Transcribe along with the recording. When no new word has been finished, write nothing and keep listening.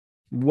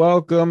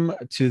Welcome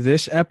to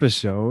this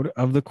episode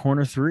of the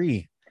Corner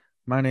Three.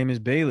 My name is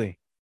Bailey,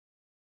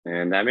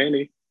 And I'm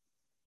Andy.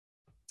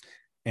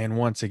 and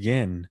once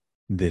again,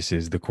 this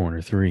is the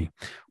Corner Three,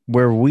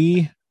 where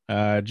we,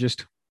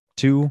 just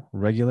two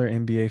regular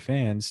NBA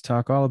fans,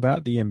 talk all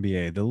about the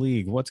NBA, the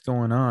league, what's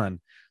going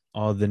on,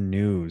 all the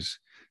news.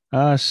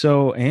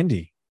 So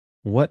Andy,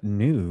 what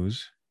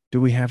news do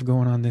we have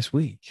going on this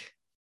week?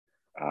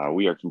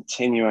 We are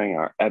continuing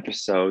our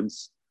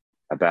episodes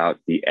about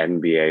the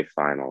NBA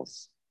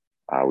Finals.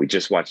 We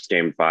just watched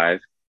Game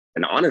Five,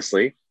 and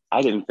honestly,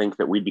 I didn't think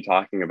that we'd be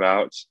talking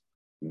about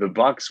the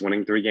Bucks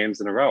winning 3 games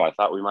in a row. I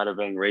thought we might have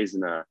been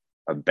raising a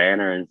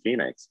banner in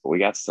Phoenix, but we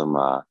got some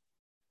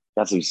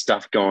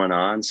stuff going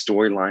on,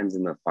 storylines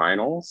in the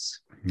finals.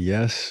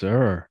 Yes,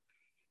 sir.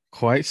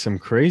 Quite some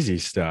crazy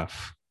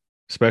stuff,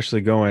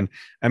 especially going.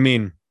 I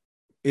mean,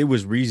 it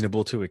was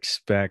reasonable to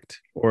expect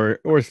or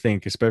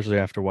think, especially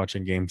after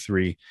watching game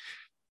three,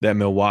 that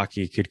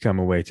Milwaukee could come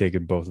away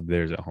taking both of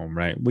theirs at home,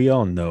 right? We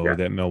all know Yeah,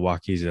 that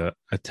Milwaukee's a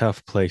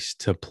tough place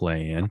to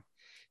play in,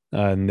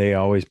 and they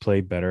always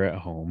play better at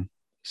home.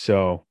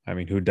 So, I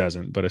mean, who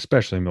doesn't? But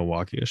especially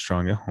Milwaukee is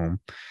strong at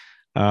home.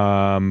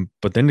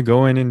 But then to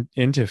go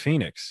into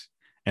Phoenix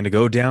and to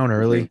go down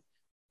mm-hmm.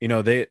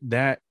 early,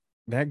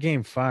 that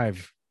game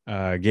five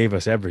gave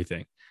us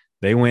everything.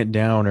 They went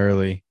down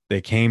early. They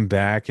came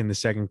back in the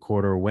second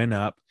quarter, went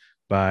up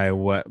by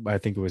what I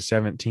think it was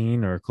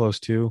 17 or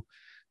close to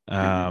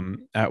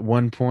Mm-hmm. at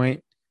one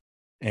point,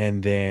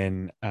 and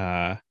then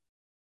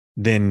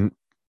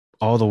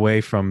all the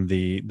way from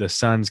the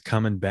Suns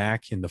coming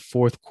back in the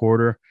fourth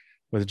quarter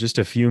with just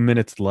a few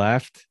minutes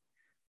left,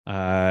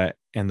 and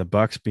the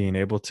Bucks being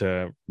able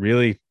to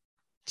really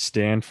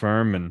stand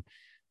firm. And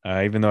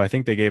even though I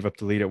think they gave up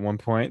the lead at one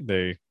point,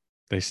 they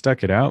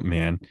stuck it out,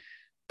 man.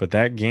 But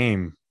that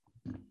game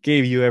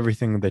gave you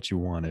everything that you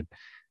wanted.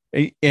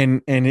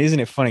 And isn't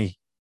it funny?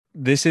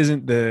 This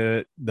isn't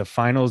the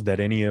finals that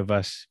any of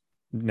us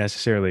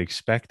necessarily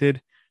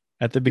expected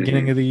at the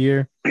beginning Mm-hmm. of the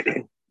year.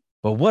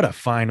 But what a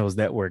finals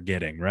that we're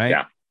getting, right?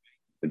 Yeah,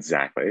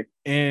 exactly.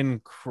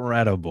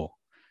 Incredible.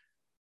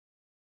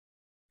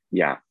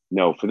 Yeah,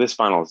 no, for this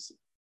finals,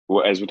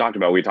 well, as we talked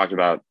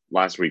about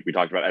last week, we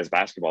talked about as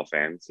basketball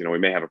fans, we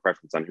may have a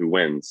preference on who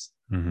wins,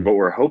 Mm-hmm. but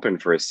we're hoping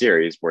for a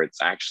series where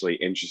it's actually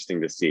interesting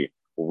to see,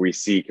 where we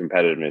see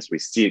competitiveness, we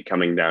see it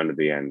coming down to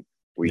the end,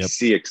 we Yep.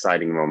 see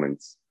exciting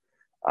moments,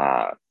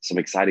 some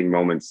exciting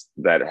moments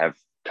that have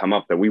come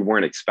up that we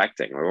weren't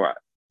expecting.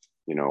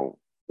 You know,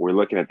 we're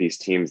looking at these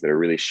teams that are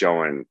really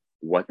showing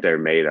what they're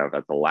made of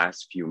at the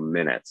last few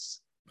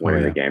minutes Oh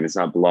winning the yeah. game. It's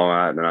not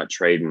blowout, they're not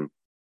trading,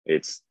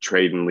 it's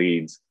trading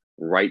leads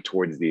right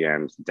towards the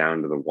end,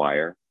 down to the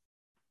wire.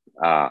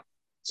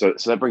 So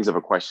that brings up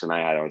a question I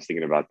had. I was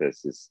thinking about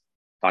this is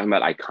talking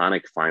about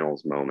iconic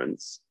finals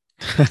moments.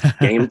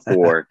 Game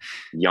four,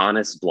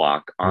 Giannis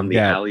block on the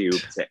That alley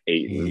oop to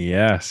Aiton.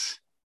 yes.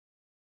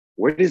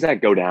 Where does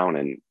that go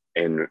down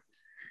in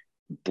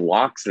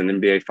blocks in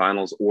NBA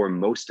finals or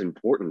most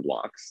important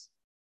blocks?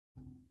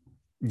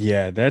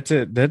 Yeah, that's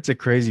a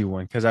crazy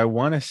one because I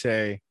want to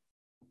say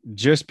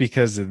just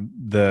because of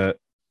the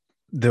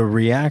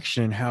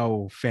reaction,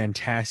 how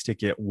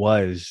fantastic it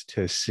was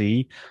to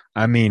see.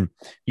 I mean,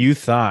 you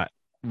thought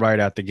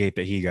right out the gate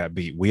that he got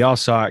beat. We all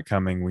saw it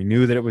coming. We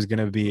knew that it was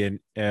going to be an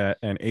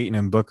Aiton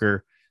and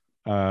Booker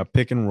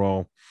pick and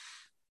roll,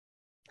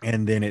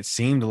 and then it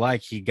seemed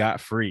like he got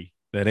free.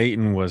 That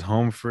Aiton was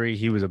home free.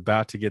 He was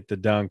about to get the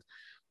dunk,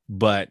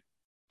 but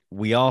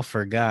we all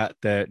forgot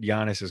that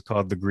Giannis is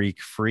called the Greek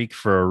freak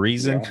for a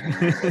reason.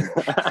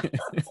 Yeah.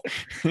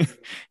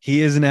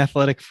 He is an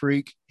athletic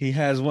freak. He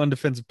has one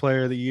defensive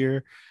player of the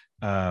year.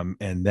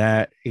 And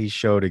that he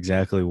showed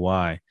exactly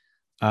why.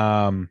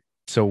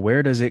 So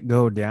where does it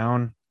go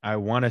down? I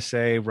want to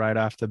say right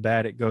off the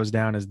bat, it goes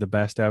down as the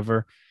best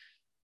ever,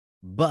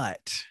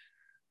 but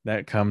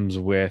that comes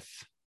with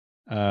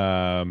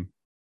um,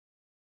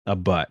 a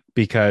but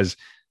because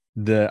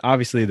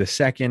obviously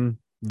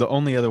the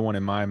only other one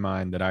in my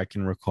mind that I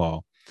can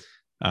recall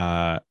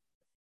uh,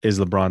 is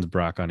LeBron's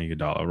Brock on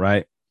Iguodala,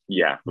 right?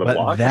 Yeah, the But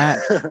block.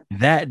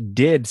 that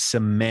did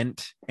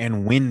cement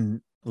and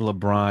win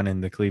LeBron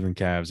and the Cleveland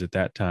Cavs at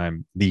that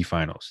time the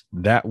finals.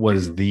 That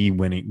was Mhm. the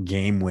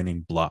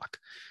winning block,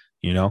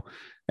 you know,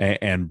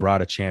 and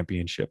brought a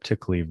championship to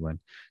Cleveland.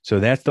 So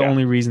that's the Yeah,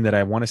 only reason that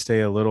I want to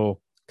stay a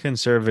little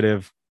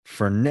conservative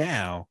for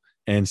now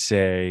and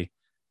say,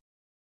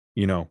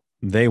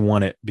 they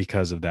won it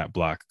because of that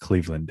block.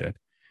 Cleveland did.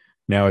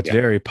 Now it's yeah,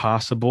 very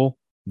possible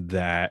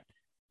that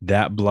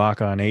that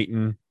block on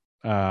Aiton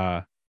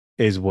uh,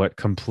 is what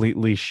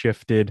completely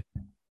shifted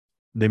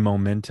the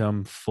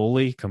momentum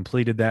fully,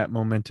 completed that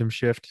momentum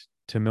shift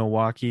to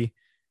Milwaukee.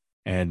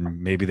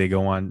 And maybe they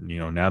go on,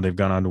 now they've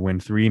gone on to win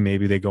three.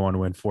 Maybe they go on to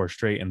win four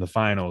straight in the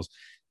finals.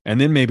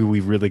 And then maybe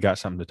we've really got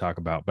something to talk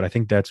about. But I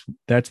think that's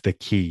the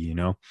key,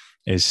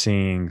 is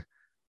seeing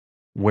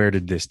where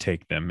did this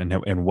take them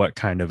and what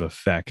kind of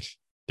effect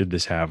did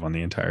this have on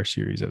the entire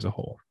series as a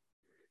whole.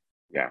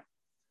 yeah.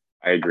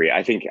 I agree.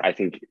 I think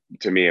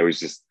to me it was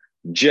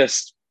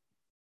just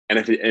and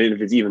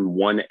if it's even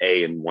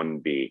 1A and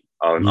 1B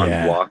on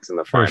Yeah, blocks in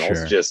the for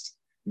finals, sure.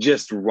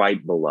 just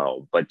right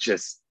below. But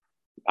just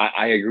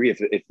I agree. If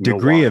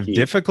Degree of Milwaukee,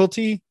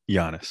 difficulty,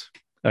 Giannis.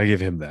 I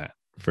give him that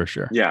for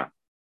sure. yeah,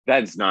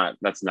 that's not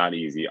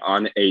easy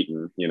on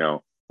Aiton.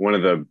 One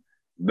of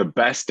the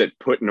best at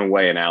putting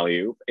away an alley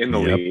oop in the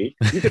Yep. league.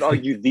 You could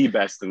argue the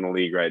best in the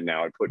league right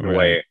now at putting Right.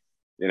 away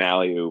an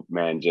alley oop,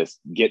 man, just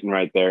getting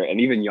right there.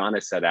 And even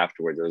Giannis said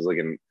afterwards, I was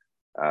looking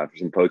for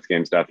some post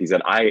game stuff. He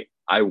said,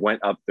 I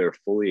went up there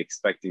fully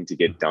expecting to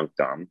get dunked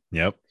on,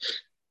 Yep.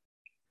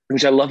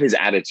 which I love his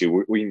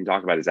attitude. We can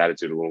talk about his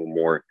attitude a little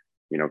more,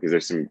 because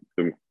there's some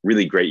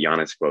really great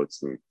Giannis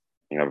quotes, and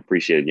I've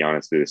appreciated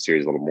Giannis through the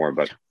series a little more.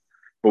 But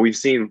we've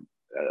seen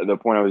the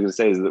point I was going to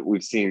say is that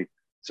we've seen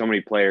so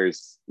many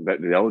players that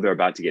know they're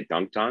about to get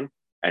dunked on,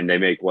 and they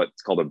make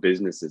what's called a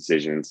business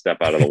decision and step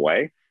out of the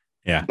way.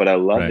 Yeah. But I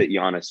love Right. that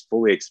Giannis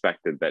fully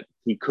expected that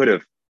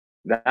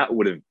that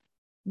would have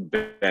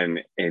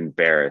been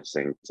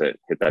embarrassing to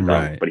hit that dunk,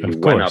 Right. but he Of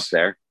went up course.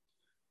 there,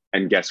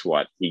 and guess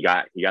what? He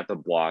got the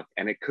block,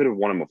 and it could have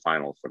won him a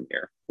final from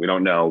here. We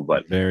don't know,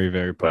 but Very,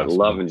 very love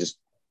possible. and just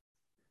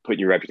putting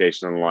your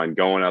reputation on the line,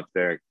 going up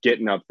there,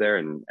 getting up there,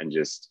 and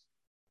just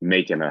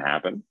making it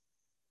happen.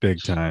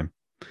 Big time.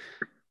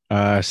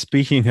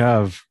 Speaking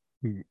of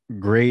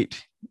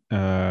great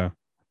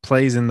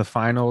plays in the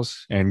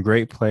finals and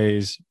great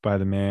plays by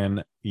the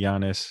man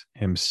Giannis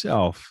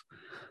himself,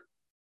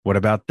 what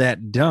about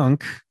that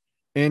dunk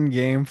in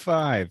Game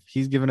 5?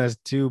 He's given us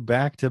two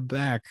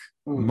back-to-back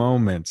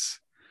moments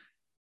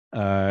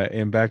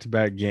in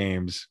back-to-back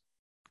games.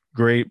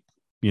 Great,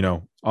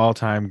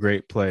 all-time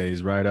great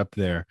plays right up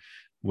there.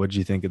 What'd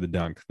you think of the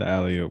dunk, the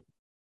alley-oop?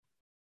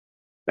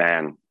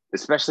 Man,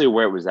 especially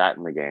where it was at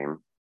in the game,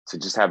 to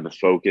just have the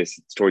focus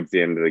towards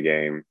the end of the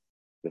game,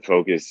 the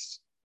focus.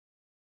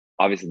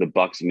 Obviously, the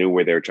Bucks knew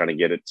where they were trying to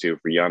get it to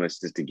for Giannis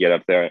just to get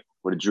up there.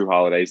 What Drew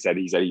Holiday said,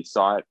 he said he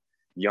saw it.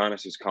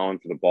 Giannis was calling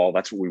for the ball.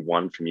 That's what we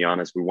wanted from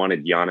Giannis. We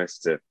wanted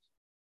Giannis to,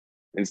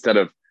 instead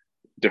of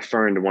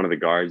deferring to one of the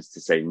guards,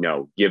 to say,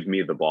 no, give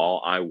me the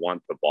ball. I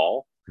want the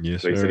ball.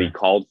 Yes, So he said he sir.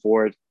 called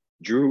for it.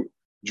 Drew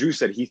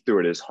said he threw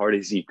it as hard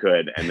as he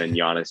could, and then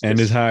Giannis And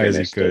as just high as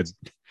he finished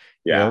it. could.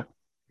 Yeah. Yep.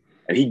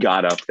 And he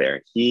got up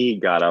there. He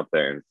got up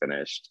there and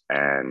finished.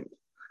 And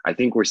I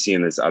think we're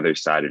seeing this other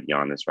side of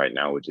Giannis right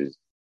now, which is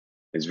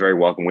very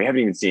welcome. We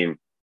haven't even seen,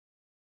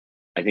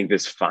 I think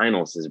this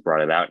finals has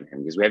brought it out in him,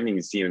 because we haven't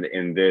even seen him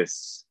in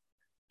this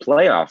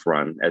playoff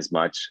run as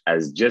much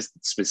as just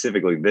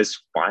specifically this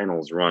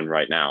finals run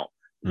right now.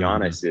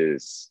 Giannis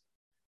is,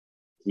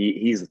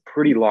 he's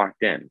pretty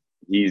locked in.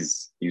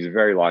 He's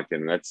very locked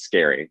in. And that's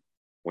scary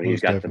when he's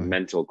Most got definitely. the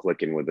mental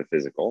clicking with the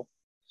physical.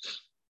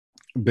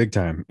 Big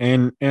time.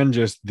 And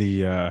just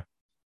the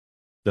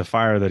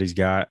fire that he's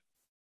got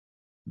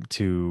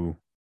to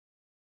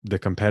the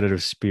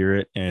competitive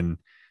spirit, and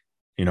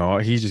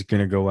he's just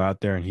going to go out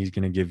there and he's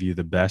going to give you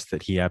the best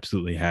that he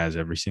absolutely has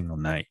every single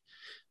night.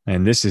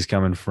 And this is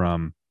coming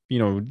from,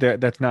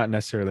 that's not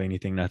necessarily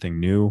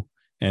nothing new,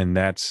 and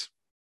that's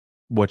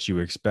what you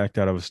expect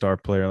out of a star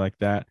player like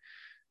that.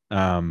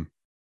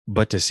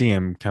 But to see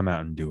him come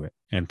out and do it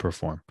and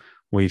perform,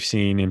 we've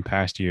seen in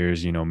past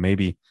years,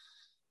 maybe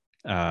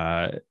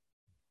not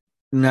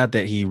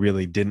that he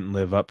really didn't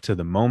live up to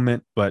the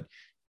moment, but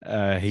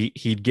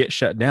he'd get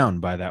shut down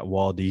by that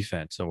wall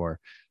defense, or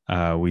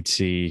we'd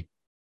see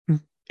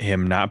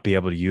him not be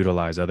able to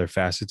utilize other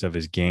facets of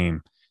his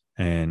game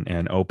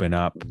and open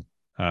up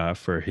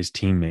for his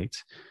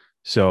teammates.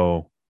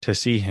 So to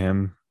see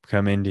him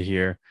come into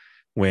here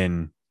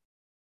when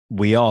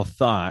we all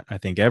thought, I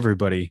think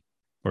everybody,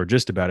 or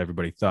just about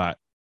everybody, thought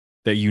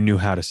that you knew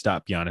how to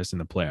stop Giannis in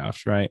the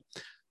playoffs, right?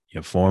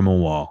 You form a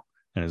wall.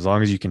 And as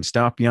long as you can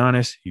stop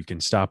Giannis, you can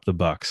stop the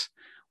Bucks.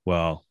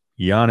 Well,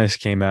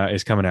 Giannis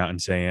is coming out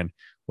and saying,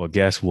 well,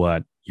 guess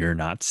what? You're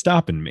not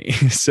stopping me.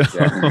 So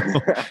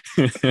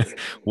Yeah.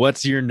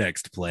 what's your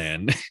next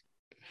plan?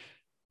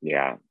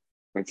 Yeah,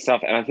 it's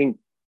tough. And I think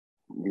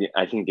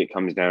it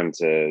comes down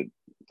to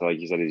like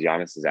you said, is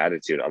Giannis's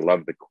attitude. I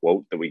love the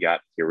quote that we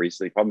got here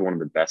recently, probably one of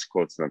the best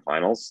quotes in the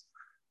finals.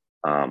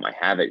 I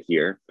have it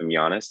here from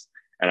Giannis,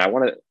 and I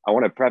want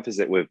to preface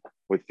it with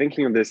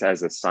thinking of this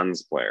as a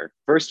Suns player.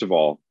 First of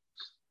all,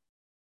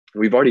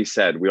 we already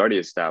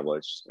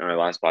established in our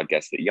last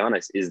podcast that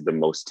Giannis is the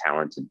most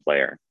talented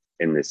player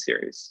in this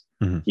series.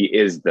 Mm-hmm. He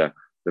is the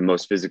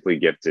most physically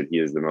gifted. He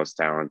is the most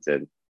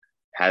talented,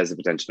 has the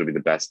potential to be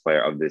the best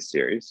player of this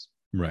series.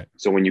 Right.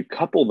 So when you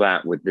couple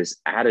that with this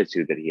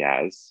attitude that he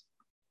has,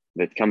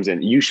 that comes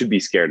in, you should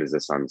be scared as a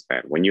Suns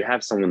fan. When you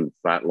have someone that's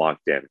that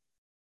locked in,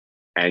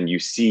 and you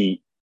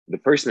see the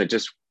person that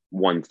just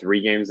won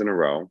 3 games in a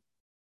row,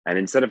 and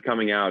instead of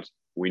coming out,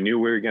 we knew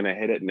we were going to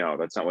hit it. No,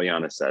 that's not what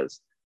Giannis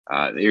says.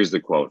 Here's the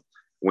quote.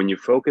 When you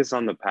focus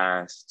on the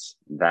past,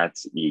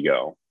 that's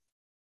ego.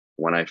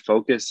 When I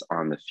focus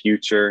on the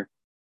future,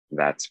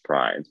 that's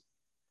pride.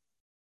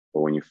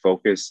 But when you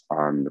focus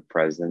on the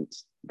present,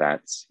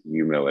 that's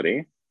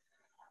humility.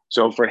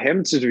 So for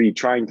him to be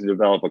trying to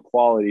develop a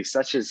quality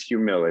such as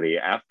humility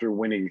after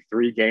winning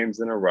 3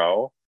 games in a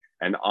row,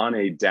 and on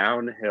a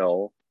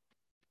downhill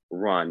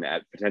run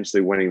at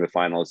potentially winning the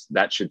finals,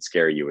 that should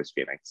scare you as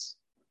Phoenix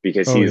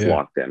because Oh he's yeah.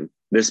 locked in.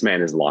 This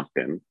man is locked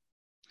in.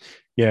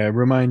 Yeah, it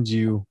reminds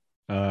you,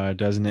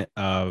 doesn't it,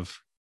 of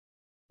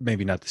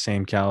maybe not the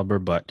same caliber,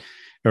 but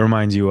it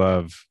reminds you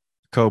of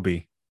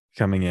Kobe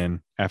coming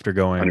in after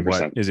going,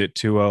 what 100%. is it,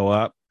 2-0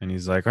 up? And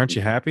he's like, aren't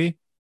you happy?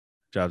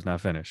 Job's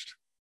not finished.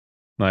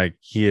 Like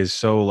he is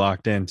so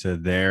locked into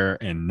there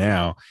and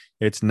now.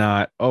 It's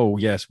not, oh,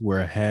 yes, we're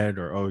ahead,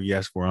 or oh,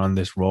 yes, we're on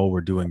this roll.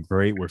 We're doing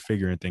great. We're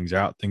figuring things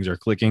out. Things are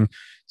clicking.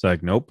 It's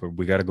like, nope,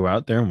 we got to go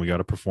out there and we got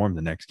to perform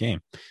the next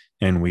game.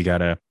 And we got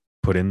to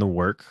put in the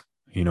work,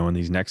 in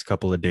these next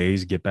couple of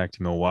days, get back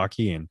to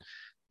Milwaukee and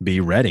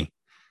be ready.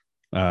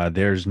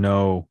 There's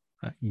no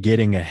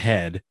getting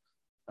ahead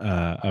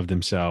of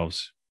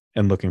themselves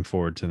and looking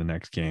forward to the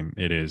next game.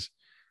 It is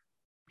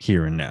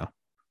here and now.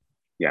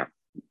 Yeah.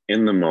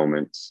 In the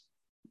moment,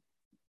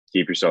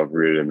 keep yourself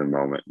rooted in the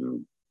moment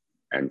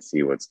and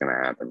see what's going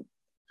to happen,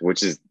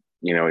 which is,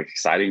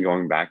 exciting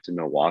going back to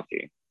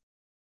Milwaukee.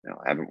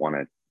 I haven't won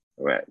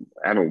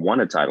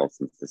a title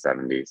since the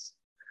 70s.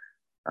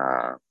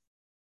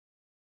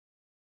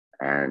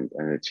 And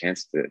the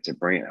chance to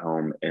bring it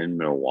home in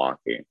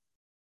Milwaukee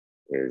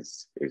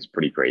is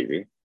pretty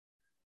crazy.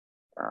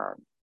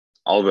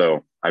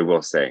 Although I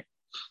will say,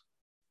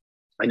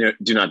 I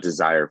do not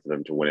desire for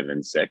them to win it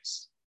in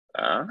 6.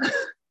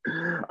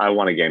 I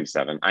want a game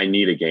 7. I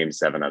need a game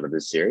 7 out of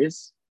this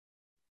series.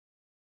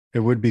 It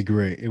would be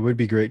great. It would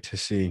be great to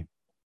see.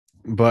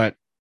 But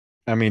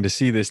I mean, to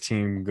see this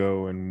team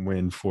go and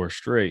win 4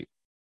 straight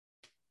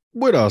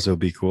would also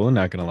be cool. I'm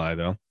not going to lie,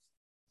 though.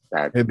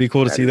 It'd be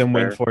cool to see them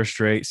win 4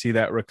 straight, see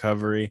that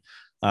recovery,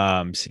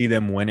 see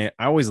them win it.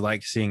 I always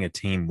like seeing a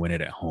team win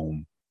it at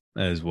home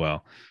as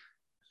well.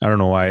 I don't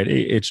know why.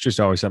 It's just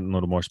always something a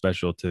little more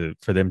special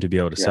for them to be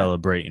able to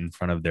celebrate in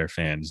front of their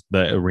fans.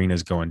 The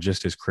arena's going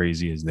just as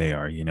crazy as they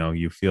are.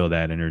 You feel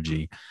that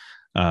energy.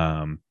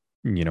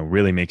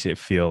 Really makes it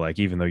feel like,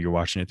 even though you're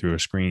watching it through a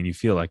screen, you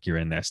feel like you're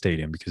in that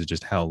stadium because of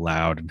just how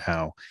loud and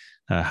how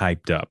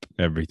hyped up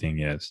everything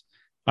is.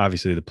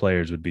 Obviously, the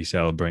players would be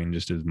celebrating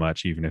just as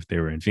much, even if they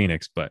were in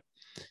Phoenix. But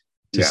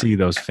to see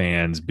those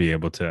fans be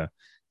able to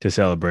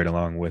celebrate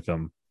along with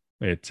them,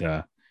 it's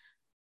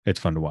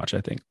fun to watch,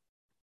 I think.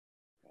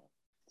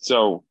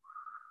 So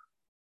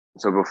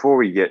before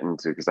we get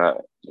into, because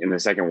in a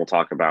second we'll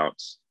talk about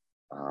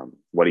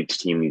what each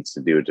team needs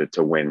to do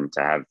to win,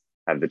 to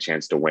have the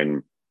chance to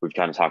win. We've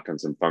kind of talked on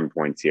some fun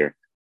points here.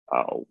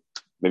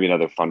 Maybe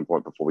another fun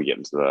point before we get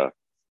into the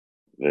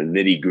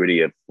nitty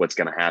gritty of what's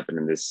going to happen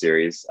in this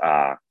series.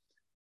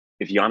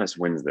 If Giannis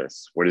wins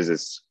this, where does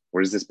this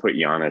put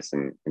Giannis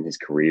in his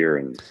career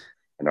and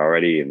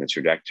already in the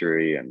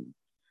trajectory, and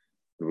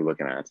what are we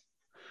looking at?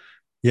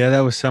 Yeah, that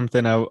was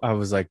something I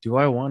was like, do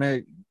I want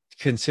to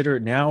consider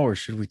it now or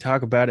should we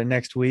talk about it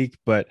next week?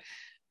 But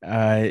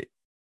he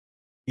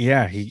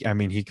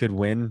could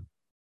win.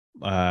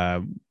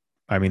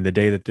 The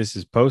day that this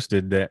is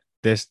posted,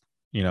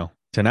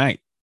 tonight,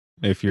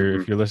 if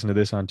you're listening to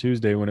this on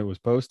Tuesday when it was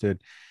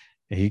posted,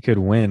 he could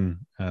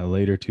win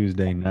later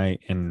Tuesday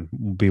night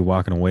and be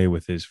walking away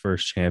with his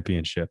first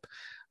championship.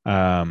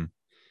 So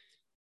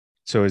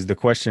is the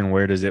question,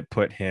 where does it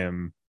put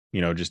him,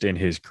 just in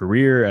his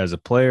career as a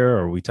player?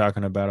 Or are we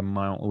talking about a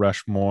Mount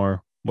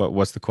Rushmore?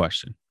 What's the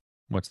question?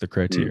 What's the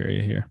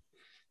criteria here?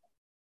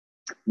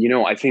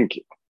 I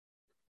think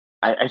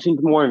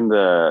more in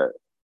the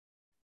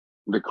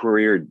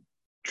career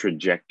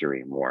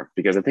trajectory more,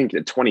 because I think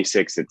at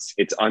 26,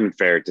 it's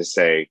unfair to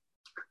say,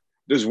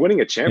 does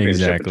winning a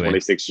championship at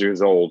 26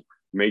 years old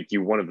make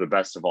you one of the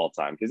best of all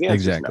time? Because the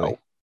answer is no,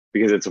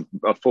 because it's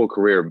a full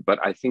career. But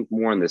I think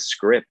more in the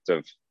script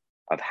of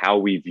how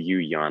we view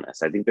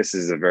Giannis. I think this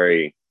is a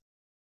very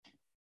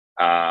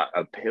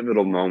a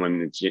pivotal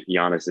moment in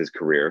Giannis's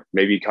career.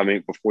 Maybe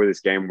coming before this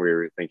game, we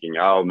were thinking,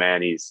 oh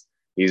man, he's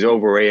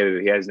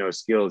overrated. He has no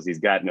skills. He's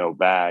got no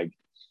bag.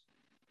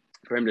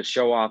 For him to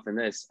show off in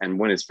this and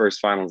win his first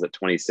finals at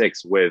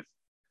 26 with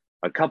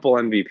a couple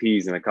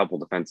MVPs and a couple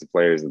defensive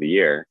players of the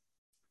year,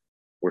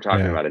 we're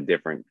talking about a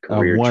different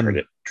career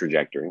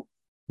trajectory.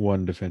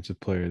 One defensive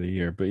player of the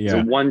year. But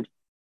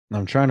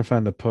I'm trying to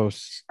find the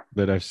posts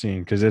that I've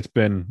seen, because it's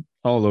been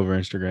all over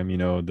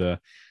Instagram,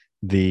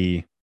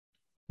 the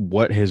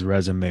what his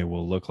resume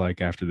will look like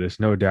after this.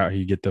 No doubt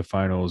he'd get the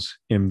finals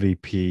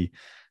MVP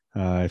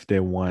if they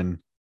won,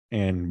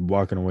 and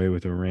walking away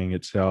with a ring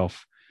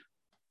itself.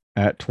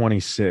 At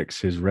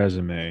 26, his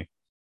resume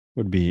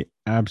would be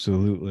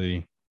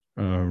absolutely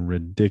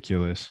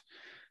ridiculous.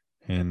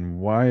 And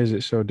why is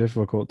it so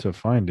difficult to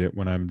find it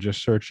when I'm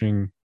just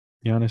searching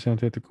Giannis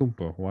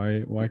Antetokounmpo?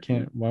 Why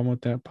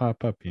won't that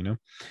pop up,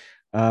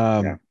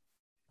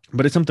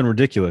 But it's something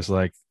ridiculous,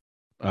 like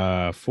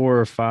 4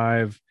 or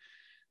 5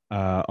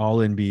 all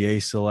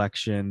NBA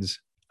selections,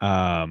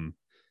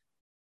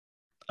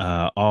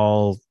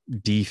 all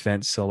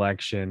defense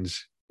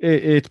selections.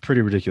 It's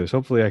pretty ridiculous.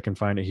 Hopefully I can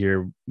find it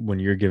here when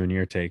you're giving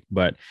your take,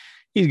 but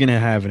he's going to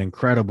have an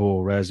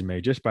incredible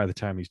resume just by the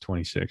time he's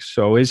 26.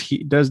 So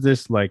does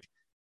this like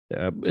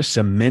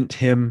cement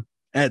him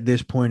at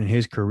this point in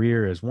his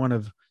career as one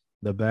of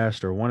the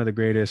best or one of the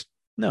greatest?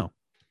 No,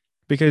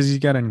 because he's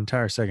got an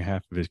entire second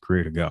half of his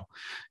career to go.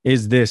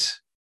 Is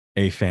this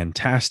a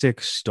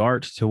fantastic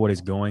start to what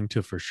is going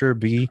to for sure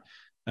be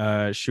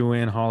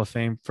shoe-in Hall of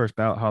Fame, first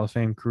ballot Hall of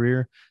Fame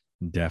career?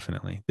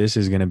 Definitely. This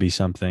is going to be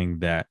something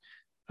that,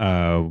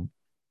 uh,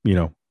 you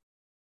know,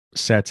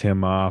 sets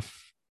him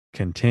off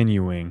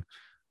continuing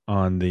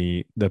on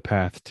the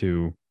path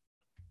to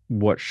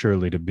what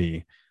surely to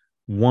be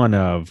one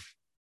of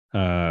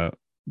the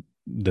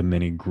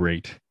many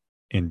great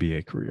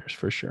NBA careers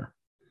for sure.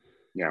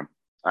 Yeah,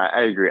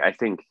 I agree. I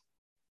think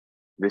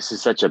this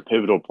is such a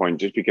pivotal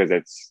point just because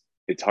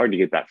it's hard to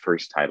get that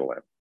first title in.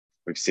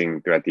 We've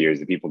seen throughout the years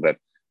the people that,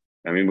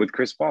 I mean, with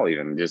Chris Paul,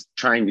 even just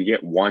trying to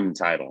get one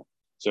title.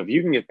 So if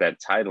you can get that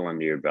title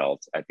under your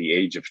belt at the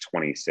age of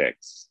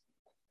 26,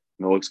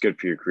 and it looks good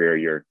for your career,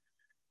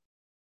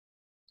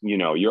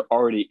 you're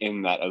already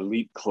in that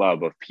elite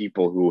club of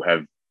people who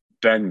have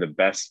been the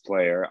best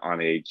player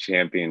on a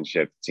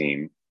championship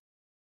team.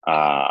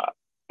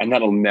 And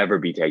that'll never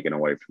be taken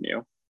away from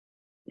you.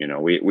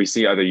 We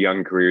see other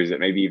young careers that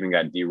maybe even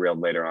got derailed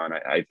later on.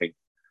 I think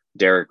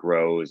Derrick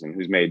Rose, and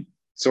who's made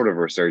sort of a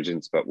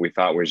resurgence, but we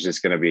thought was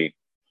just going to be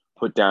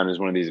put down as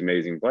one of these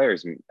amazing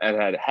players and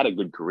had a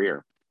good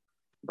career,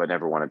 but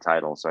never won a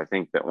title. So I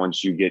think that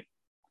once you get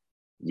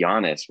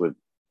Giannis with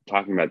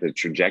talking about the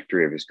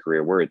trajectory of his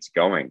career, where it's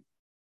going,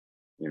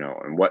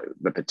 and what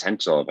the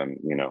potential of him,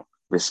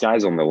 the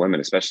sky's on the limit,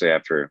 especially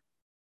after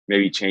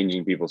maybe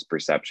changing people's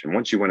perception.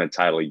 Once you win a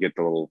title, you get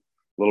the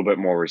little bit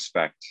more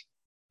respect.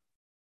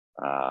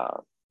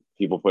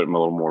 People put a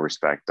little more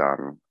respect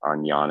on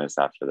Giannis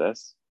after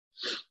this.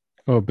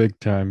 Oh, big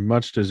time,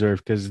 much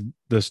deserved, because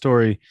the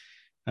story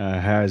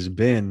has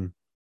been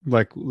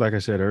like I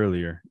said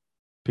earlier.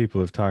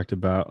 People have talked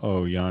about,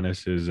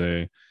 Giannis is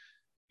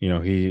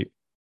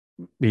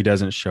he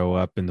doesn't show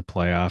up in the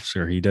playoffs,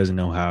 or he doesn't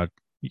know how.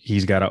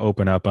 He's got to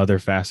open up other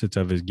facets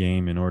of his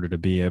game in order to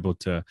be able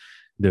to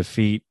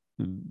defeat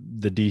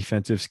the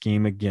defensive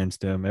scheme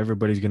against him.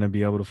 Everybody's going to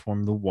be able to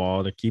form the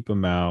wall to keep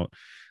him out.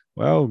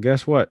 Well,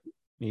 guess what?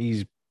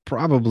 He's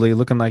probably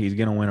looking like he's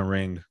going to win a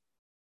ring,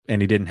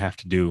 and he didn't have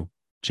to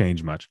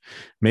change much.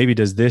 Maybe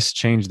does this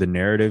change the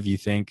narrative? You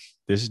think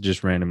this is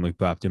just randomly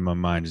popped in my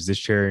mind? Does this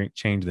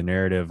change the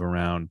narrative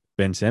around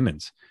Ben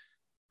Simmons?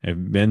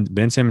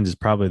 Ben Simmons is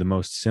probably the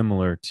most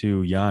similar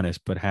to Giannis,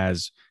 but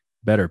has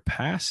better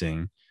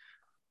passing.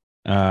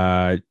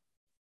 Do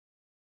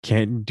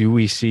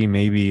we see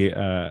maybe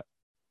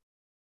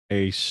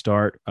a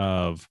start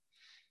of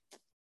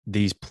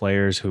these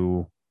players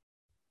who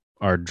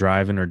are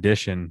driving or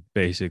dishing,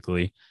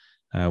 basically,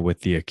 with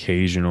the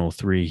occasional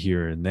three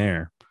here and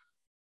there?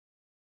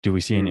 Do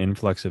we see an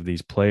influx of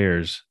these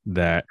players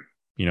that,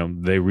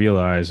 they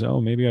realize,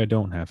 maybe I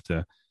don't have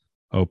to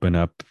open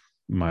up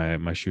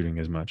my shooting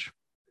as much?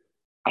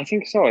 I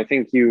think so. I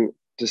think to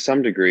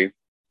some degree,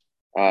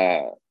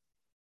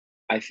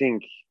 I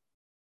think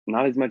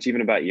not as much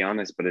even about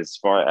Giannis, but as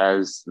far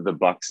as the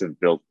Bucks have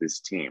built this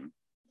team.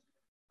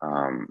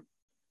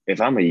 If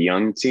I'm a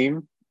young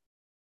team,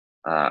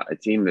 a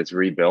team that's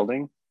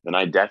rebuilding, then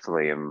I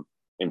definitely am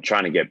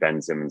trying to get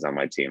Ben Simmons on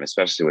my team,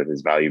 especially with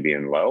his value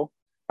being low.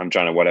 I'm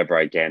trying to whatever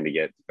I can to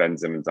get Ben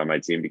Simmons on my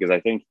team, because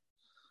I think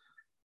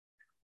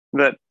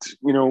that,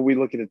 we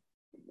look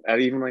at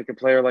even like a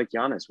player like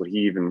Giannis, would he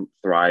even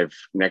thrive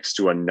next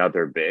to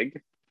another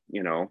big,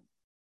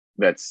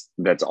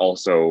 that's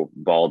also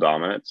ball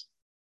dominant?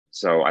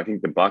 So I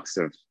think the Bucks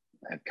have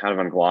kind of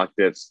unlocked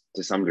it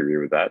to some degree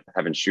with that,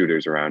 having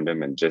shooters around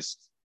him and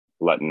just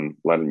letting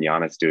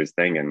Giannis do his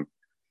thing.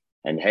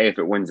 And hey, if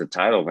it wins a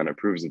title, then it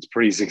proves it's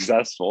pretty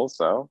successful.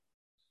 So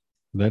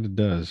that it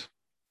does.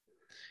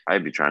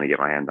 I'd be trying to get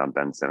my hands on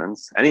Ben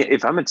Simmons. And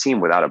if I'm a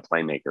team without a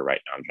playmaker right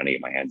now, I'm trying to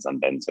get my hands on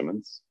Ben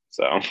Simmons.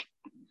 So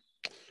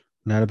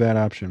not a bad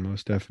option,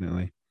 most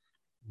definitely.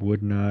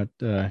 Would not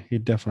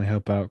he'd definitely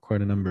help out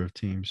quite a number of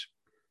teams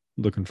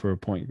looking for a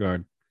point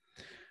guard.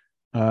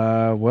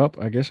 Well,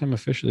 I guess I'm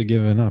officially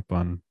giving up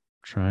on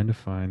trying to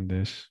find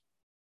this.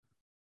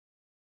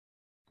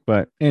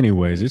 But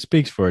anyways, it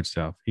speaks for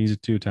itself. He's a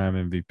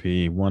 2-time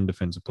MVP, 1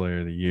 Defensive Player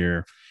of the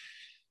Year,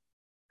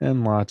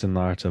 and lots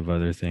of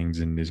other things,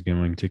 and is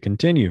going to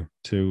continue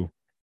to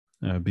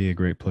be a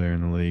great player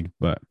in the league.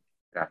 But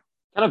yeah,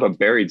 kind of a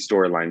buried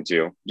storyline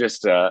too.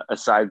 Just a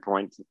side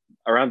point.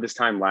 Around this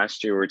time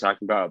last year, we were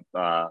talking about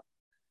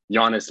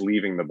Giannis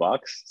leaving the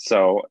Bucks.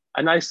 So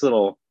a nice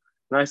little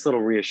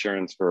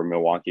reassurance for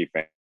Milwaukee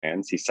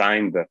fans.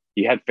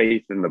 He had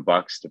faith in the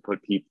Bucks to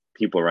put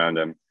people around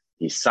him.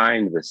 He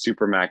signed the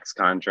Supermax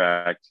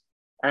contract,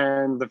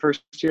 and the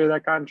first year of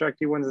that contract,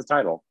 he wins the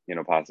title,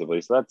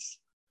 possibly. So it's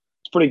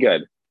pretty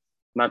good.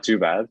 Not too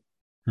bad.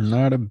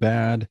 Not a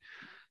bad,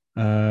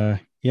 not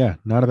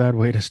a bad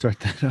way to start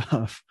that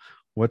off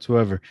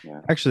whatsoever.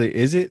 Yeah. Actually,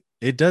 is it?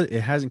 It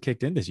hasn't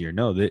kicked in this year.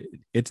 No,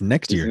 it's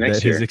next year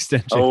that his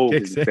extension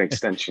kicks in.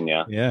 Extension,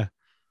 yeah. Yeah.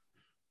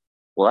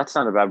 Well, that's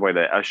not a bad way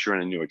to usher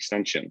in a new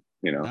extension,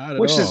 Not at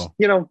which all. is,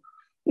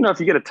 if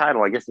you get a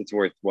title, I guess it's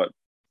worth what,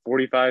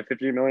 45,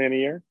 50 million a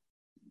year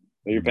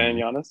that you're paying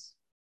Giannis?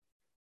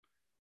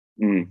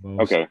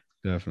 Most Okay.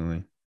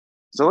 definitely.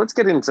 So let's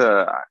get into.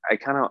 I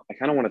kind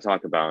of want to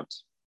talk about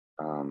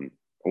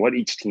what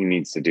each team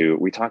needs to do.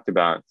 We talked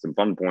about some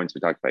fun points.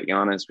 We talked about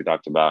Giannis. We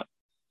talked about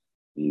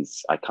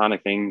these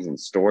iconic things and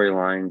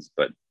storylines,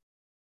 but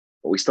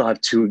we still have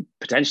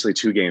potentially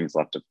two games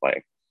left to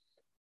play.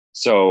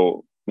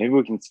 So maybe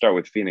we can start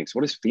with Phoenix.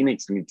 What does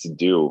Phoenix need to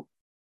do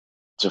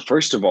to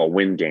first of all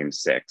win Game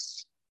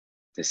 6,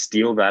 to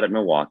steal that at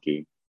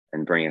Milwaukee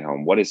and bring it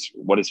home? What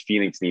does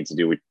Phoenix need to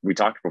do? We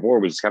talked before,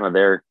 it was kind of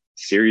their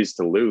series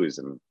to lose,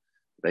 and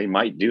they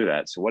might do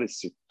that. So what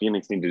does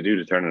Phoenix need to do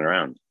to turn it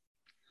around?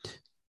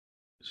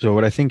 So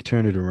what I think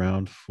turned it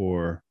around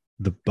for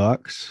the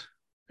Bucks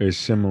is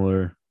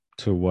similar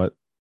to what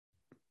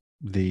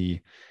the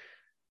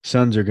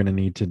Suns are going to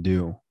need to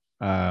do.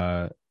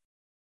 Uh,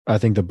 I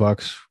think the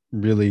Bucks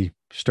really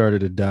started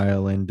to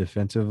dial in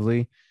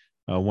defensively.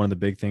 One of the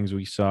big things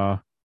we saw,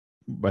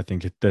 I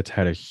think that's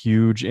had a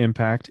huge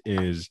impact,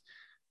 is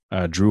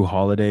Drew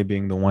Holiday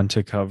being the one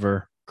to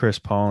cover Chris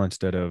Paul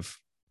instead of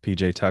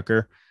PJ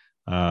Tucker.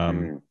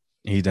 Mm,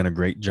 He's done a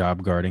great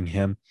job guarding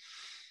him.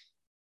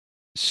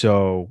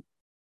 So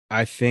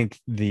I think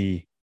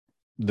the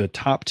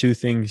top two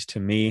things to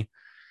me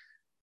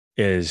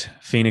is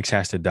Phoenix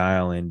has to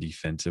dial in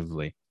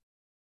defensively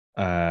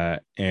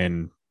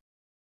and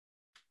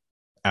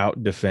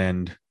out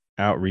defend,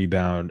 out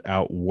rebound,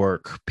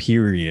 outwork,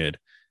 period,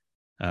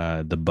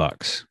 the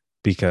Bucks,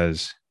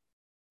 because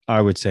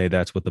I would say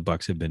that's what the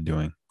Bucks have been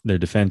doing. They're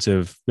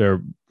defensive.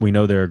 We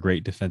know they're a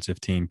great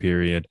defensive team,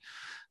 period.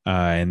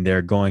 And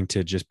they're going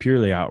to just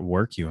purely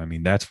outwork you. I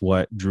mean, that's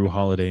what Drew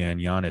Holiday and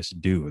Giannis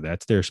do.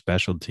 That's their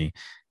specialty,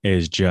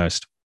 is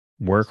just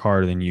work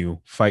harder than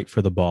you, fight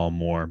for the ball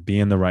more, be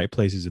in the right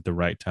places at the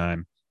right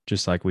time,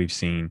 just like we've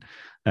seen.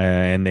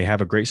 And they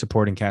have a great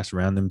supporting cast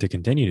around them to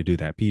continue to do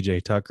that.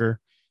 PJ Tucker,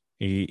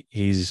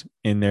 he's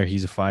in there.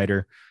 He's a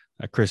fighter.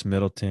 Chris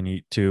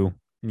Middleton, too,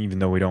 even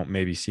though we don't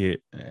maybe see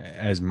it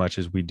as much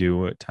as we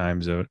do at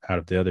times out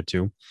of the other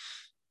two.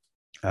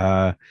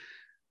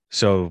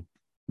 So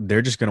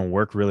they're just going to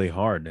work really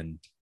hard. And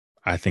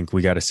I think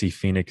we got to see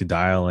Phoenix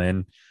dial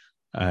in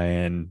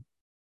and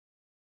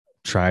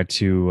try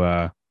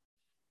to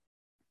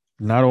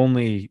not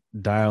only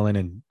dial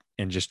in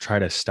and just try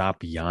to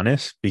stop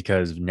Giannis,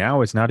 because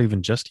now it's not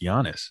even just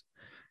Giannis.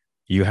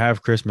 You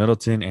have Chris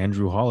Middleton,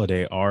 Andrew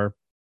Holiday are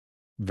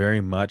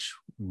very much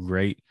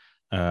great,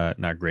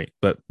 not great,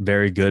 but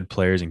very good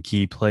players and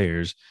key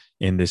players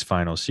in this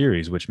final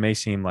series, which may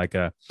seem like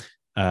a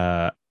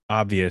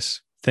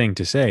obvious thing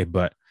to say,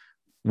 but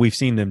we've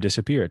seen them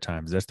disappear at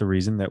times. That's the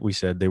reason that we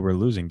said they were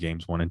losing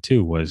games 1 and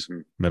 2 was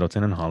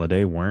Middleton and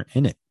Holiday weren't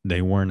in it.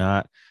 They were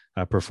not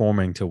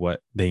performing to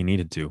what they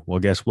needed to. Well,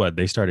 guess what?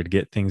 They started to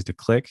get things to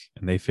click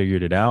and they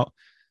figured it out.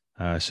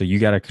 So you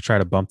got to try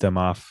to bump them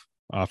off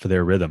of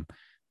their rhythm.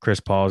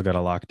 Chris Paul's got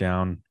to lock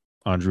down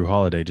on Drew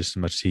Holiday just as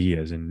much as he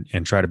is,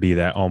 and try to be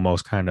that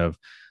almost kind of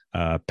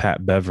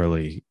Pat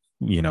Beverly,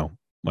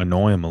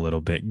 annoy him a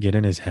little bit, get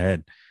in his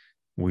head.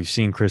 We've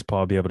seen Chris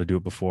Paul be able to do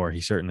it before.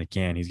 He certainly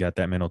can. He's got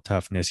that mental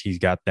toughness. He's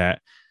got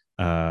that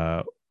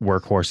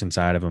workhorse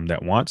inside of him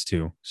that wants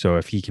to. So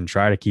if he can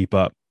try to keep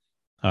up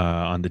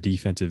on the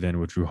defensive end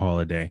with Drew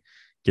Holiday,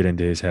 get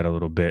into his head a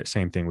little bit.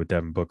 Same thing with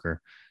Devin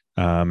Booker.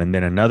 And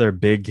then another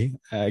big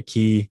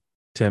key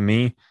to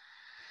me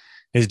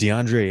is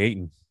DeAndre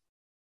Ayton.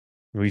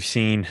 We've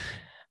seen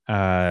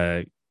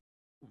throughout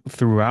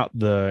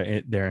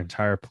their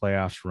entire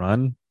playoffs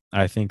run,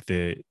 I think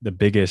the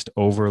biggest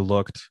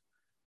overlooked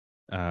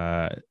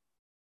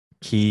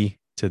key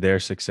to their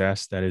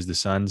success, that is the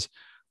Suns,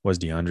 was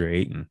DeAndre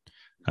Ayton.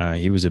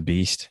 He was a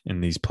beast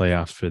in these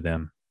playoffs for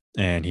them,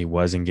 and he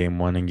was in game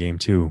 1 and game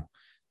 2.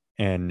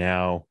 And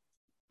now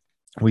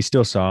we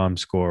still saw him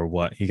score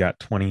what? He got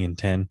 20 and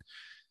 10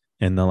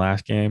 in the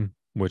last game,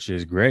 which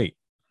is great.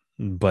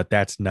 But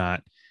that's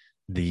not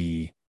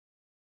the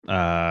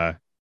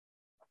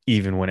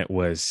even when it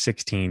was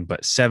 16,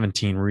 but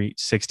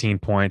 16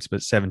 points,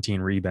 but 17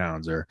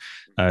 rebounds, or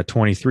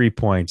 23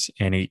 points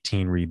and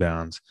 18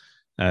 rebounds.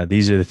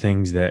 These are the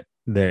things that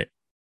the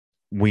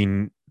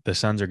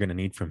Suns are going to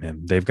need from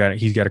him.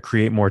 He's got to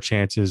create more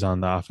chances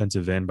on the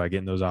offensive end by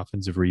getting those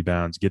offensive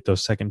rebounds, get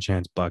those second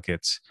chance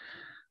buckets,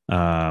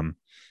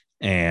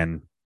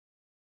 and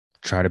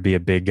try to be a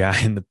big guy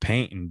in the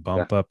paint and yeah,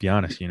 bump up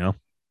Giannis.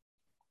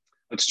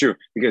 that's true,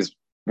 because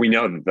we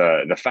know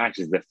that the fact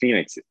is that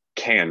Phoenix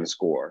can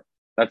score.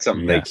 That's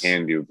something they Yes.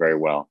 can do very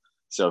well.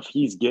 So if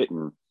he's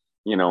getting,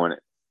 and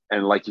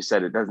like you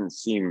said, it doesn't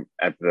seem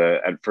at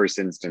first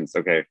instance,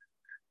 okay,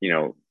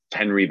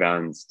 10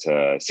 rebounds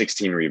to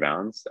 16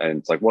 rebounds. And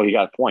it's like, well, he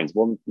got points.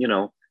 Well,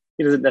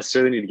 he doesn't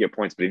necessarily need to get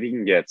points, but if he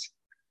can get,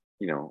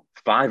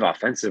 5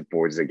 offensive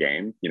boards a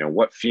game,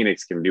 what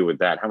Phoenix can do with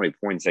that, how many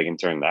points they can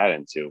turn that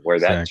into, where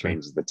that Exactly.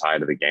 changes the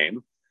tide of the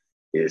game,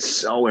 is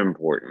so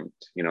important.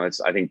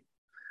 I think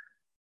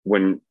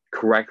when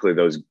correctly,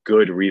 those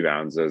good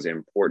rebounds, those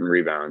important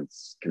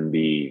rebounds, can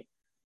be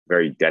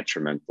very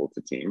detrimental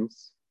to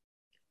teams.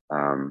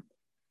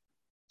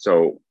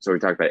 we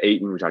talked about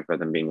Ayton. We talked about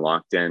them being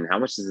locked in. How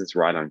much does this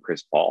ride on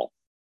Chris Paul?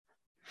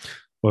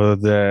 Well,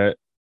 the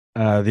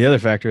other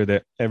factor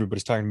that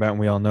everybody's talking about and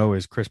we all know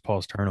is Chris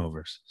Paul's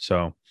turnovers.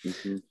 So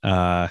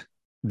Mm-hmm.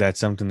 that's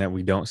something that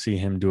we don't see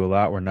him do a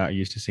lot. We're not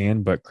used to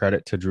seeing, but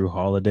credit to Drew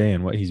Holiday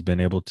and what he's been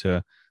able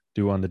to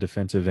do on the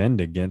defensive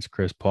end against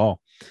Chris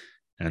Paul.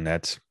 And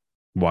that's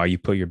why you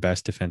put your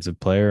best defensive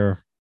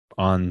player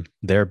on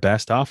their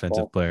best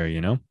offensive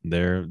player,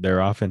 their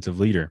offensive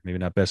leader, maybe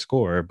not best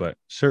scorer, but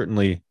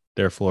certainly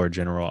their floor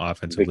general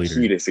offensive The leader.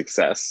 key to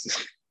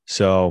success.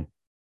 So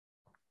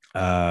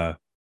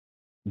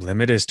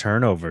limit his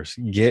turnovers.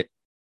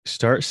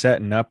 Start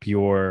setting up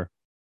your,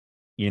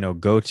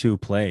 go-to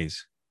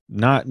plays.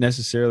 Not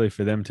necessarily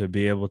for them to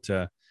be able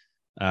to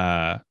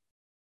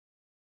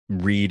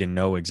read and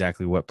know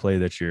exactly what play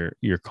that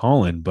you're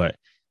calling, but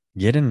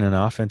get in an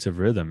offensive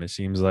rhythm. It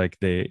seems like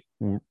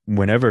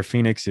whenever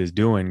Phoenix is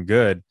doing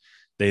good,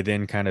 they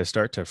then kind of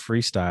start to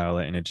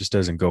freestyle it, and it just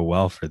doesn't go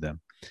well for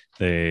them.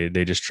 They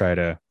just try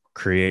to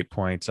create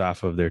points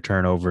off of their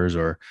turnovers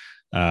or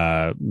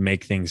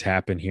make things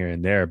happen here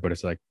and there. But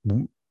it's like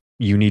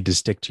you need to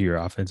stick to your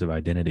offensive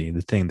identity,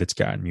 the thing that's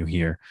gotten you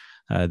here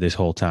this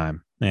whole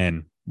time.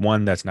 And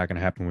one, that's not going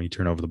to happen when you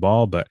turn over the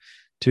ball, but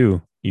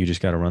two, you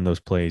just got to run those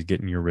plays,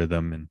 get in your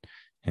rhythm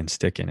and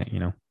stick in it,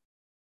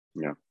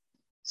 Yeah.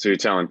 So you're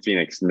telling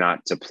Phoenix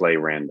not to play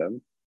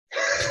random.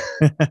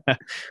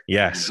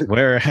 Yes.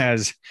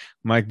 Whereas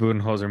Mike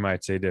Budenholzer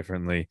might say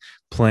differently,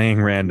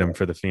 playing random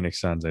for the Phoenix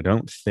Suns, I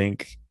don't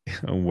think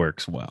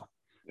works well.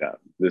 Yeah.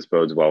 This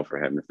bodes well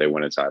for him if they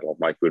win a title.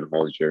 Mike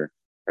Budenholzer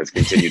has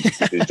continued to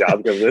keep his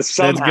job because of this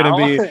somehow. That's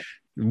going to be,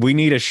 we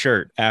need a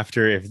shirt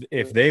after,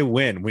 if they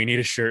win, we need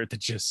a shirt that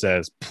just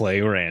says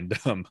play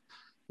random.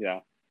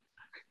 Yeah.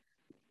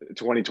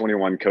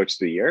 2021 coach of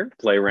the year,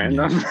 play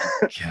random.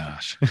 Yeah.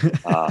 Gosh.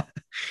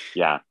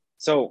 Yeah.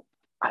 So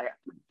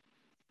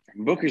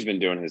Booker's been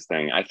doing his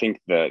thing. I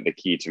think the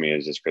key to me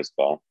is just Chris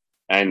Paul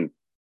and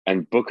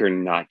Booker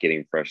not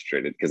getting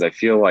frustrated, because I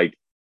feel like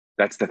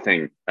that's the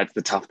thing. That's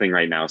the tough thing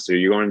right now. So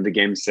you're going into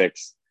game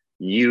 6.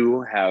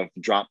 You have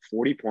dropped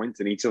 40 points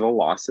in each of the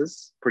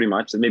losses, pretty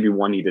much. And maybe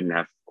one he didn't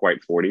have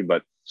quite 40,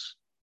 but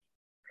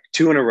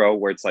 2 in a row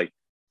where it's like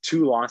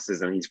 2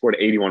 losses and he scored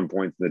 81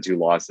 points in the 2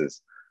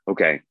 losses.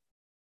 Okay.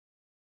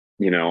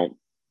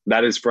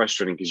 That is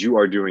frustrating because you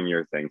are doing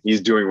your thing.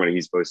 He's doing what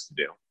he's supposed to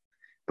do.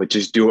 But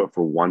just do it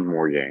for one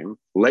more game.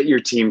 Let your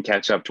team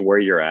catch up to where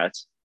you're at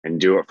and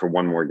do it for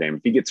one more game.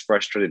 If he gets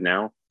frustrated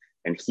now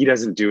and he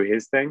doesn't do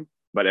his thing,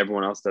 but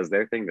everyone else does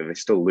their thing, then they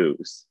still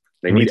lose.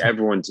 They need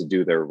everyone to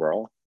do their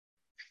role.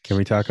 Can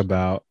we talk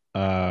about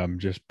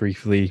just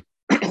briefly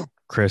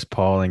Chris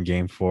Paul in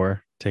game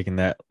 4 taking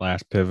that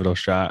last pivotal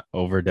shot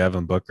over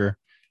Devin Booker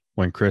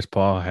when Chris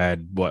Paul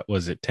had,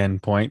 10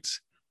 points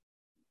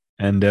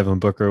and Devin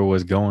Booker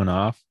was going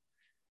off?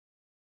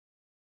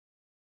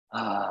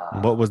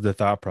 What was the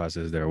thought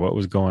process there? What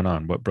was going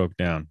on? What broke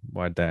down?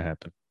 Why did that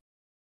happen?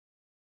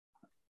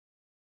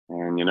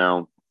 And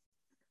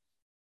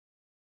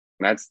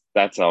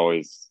that's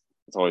always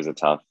a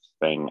tough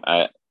thing.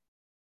 And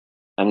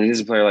it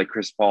is a player like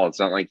Chris Paul. It's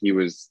not like he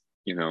was,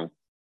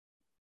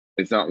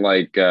 it's not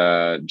like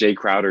Jay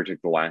Crowder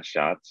took the last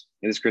shot.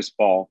 It is Chris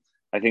Paul.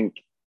 I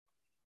think,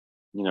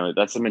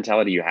 that's the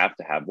mentality you have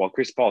to have. Well,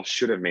 Chris Paul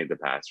should have made the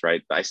pass,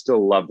 right? But I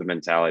still love the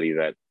mentality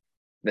that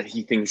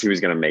he thinks he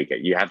was going to make it.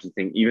 You have to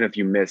think, even if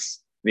you miss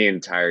the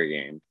entire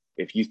game,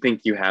 if you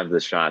think you have the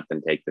shot,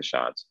 then take the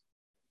shot.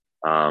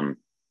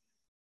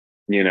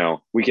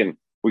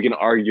 We can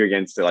argue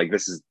against it. Like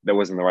that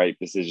wasn't the right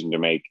decision to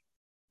make.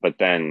 But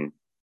then,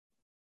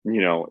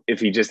 if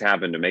he just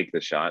happened to make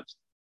the shot,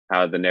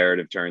 how the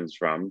narrative turns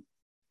from,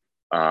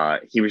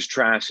 he was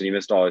trash and he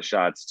missed all his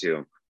shots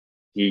too.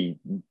 He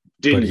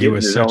didn't. But he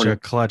was such a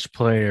clutch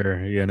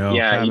player,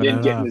 Yeah, he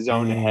didn't get in his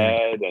own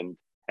head,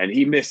 and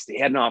he missed. He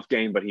had an off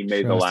game, but he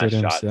made the last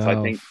shot. So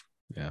I think,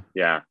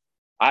 yeah.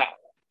 I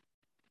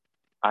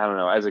don't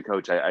know. As a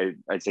coach, I'd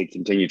say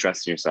continue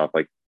trusting yourself.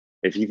 Like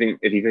if he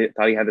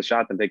thought he had the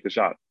shot, then take the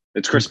shot.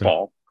 It's Chris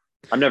Paul.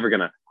 I'm never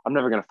gonna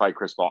fight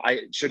Chris Paul.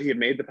 Should he have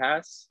made the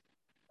pass?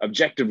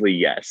 Objectively,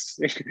 yes.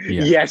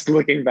 Yeah. Yes,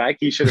 looking back,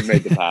 he should have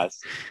made the pass.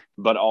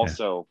 But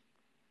also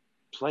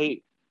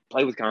play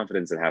with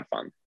confidence and have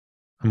fun.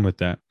 I'm with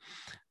that.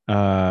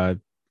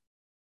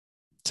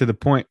 To the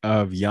point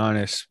of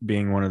Giannis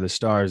being one of the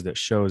stars that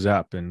shows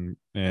up and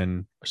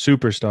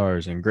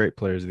superstars and great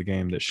players of the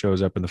game that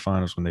shows up in the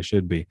finals when they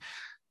should be.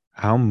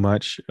 How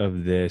much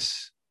of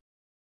this,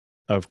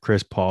 of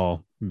Chris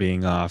Paul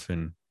being off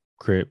and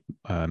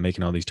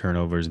making all these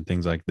turnovers and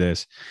things like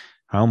this,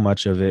 how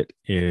much of it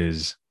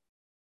is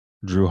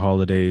Drew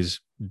Holiday's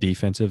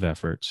defensive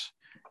efforts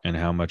and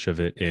how much of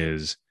it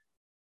is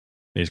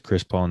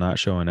Chris Paul not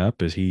showing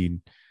up? Is he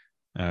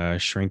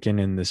shrinking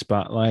in the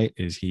spotlight?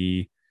 Is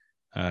he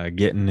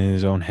getting in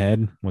his own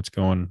head? What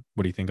do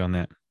you think on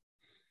that?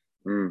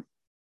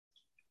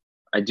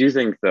 I do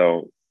think,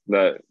 though,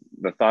 the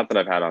thought that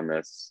I've had on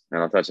this,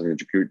 and I'll touch on the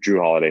Drew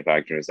Holiday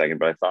factor in a second,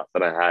 but a thought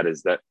that I had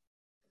is that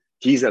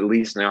he's at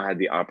least now had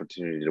the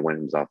opportunity to win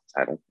himself the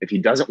title. If he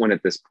doesn't win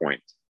at this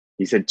point,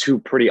 he's had two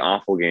pretty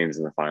awful games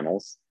in the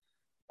finals.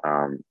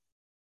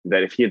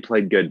 That if he had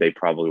played good, they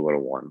probably would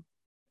have won.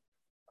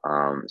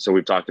 So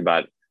we've talked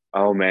about,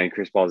 oh man,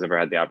 Chris Paul's never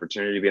had the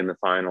opportunity to be in the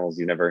finals.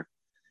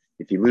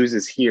 If he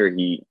loses here,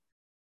 he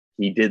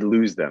did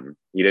lose them.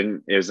 He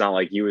didn't. It was not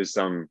like he was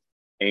some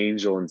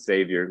angel and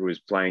savior who was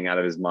playing out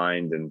of his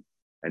mind and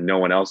no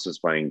one else was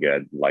playing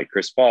good. Like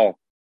Chris Paul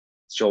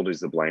shoulders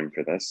the blame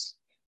for this.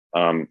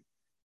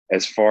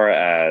 As far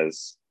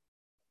as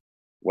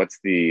what's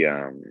the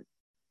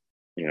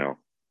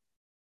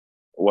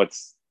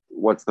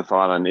what's the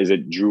thought on, is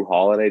it Drew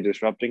Holiday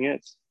disrupting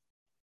it?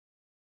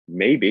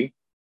 Maybe,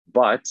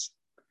 but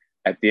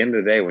at the end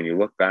of the day, when we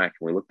look back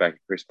at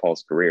Chris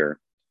Paul's career,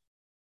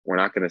 we're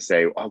not going to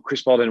say, oh,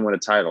 Chris Paul didn't win a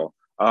title.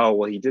 Oh,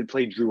 well, he did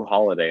play Drew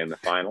Holiday in the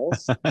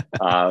finals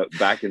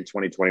back in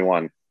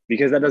 2021,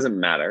 because that doesn't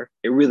matter.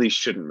 It really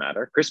shouldn't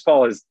matter. Chris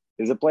Paul is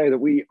a player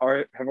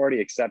that have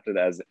already accepted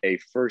as a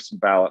first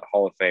ballot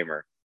Hall of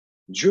Famer.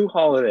 Drew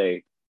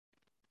Holiday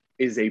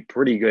is a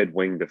pretty good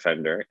wing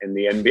defender in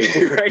the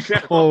NBA right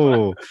now.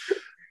 Oh,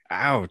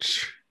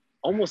 ouch.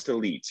 Almost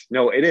elite.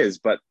 No, it is.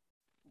 But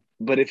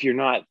if you're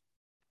not,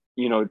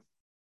 if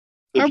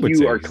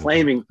you are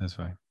claiming, that's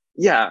fine.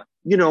 Yeah,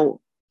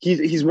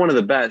 he's one of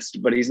the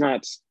best, but he's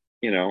not,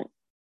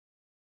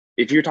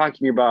 if you're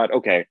talking about,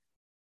 okay,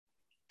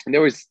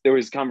 there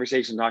was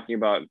conversation talking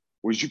about,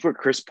 would you put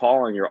Chris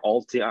Paul on your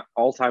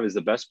all-time as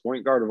the best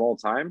point guard of all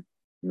time?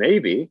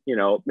 Maybe,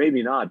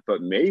 maybe not,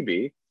 but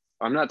maybe.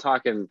 I'm not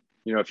talking,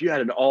 if you had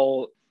an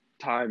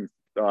all-time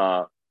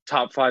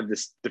top five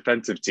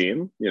defensive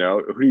team,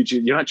 who do you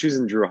choose? You're not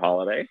choosing Drew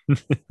Holiday.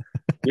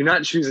 You're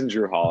not choosing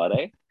Drew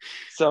Holiday.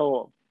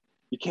 So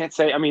you can't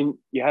say,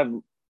 you have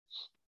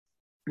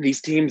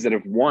these teams that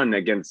have won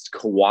against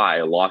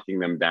Kawhi locking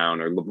them down,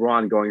 or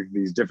LeBron going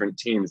through these different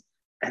teams.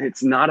 And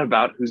it's not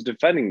about who's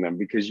defending them,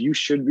 because you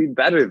should be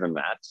better than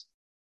that.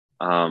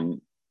 So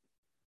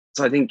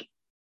I think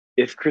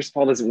if Chris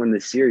Paul doesn't win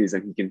this series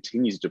and he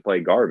continues to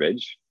play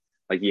garbage,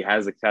 like he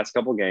has the past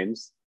couple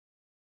games,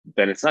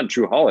 then it's not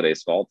Drew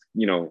Holiday's fault.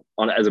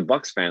 As a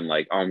Bucks fan,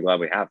 like, oh, I'm glad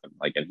we have him.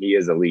 Like, and he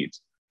is elite.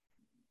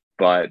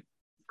 But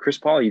Chris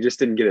Paul, you just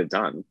didn't get it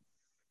done.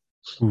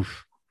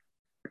 Oof.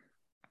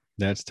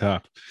 That's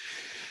tough.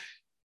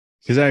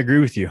 Because I agree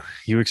with you.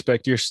 You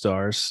expect your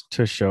stars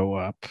to show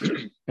up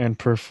and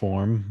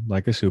perform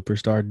like a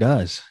superstar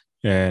does.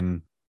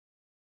 And,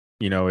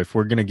 if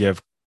we're going to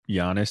give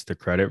Giannis the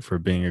credit for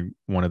being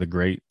one of the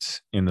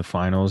greats in the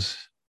finals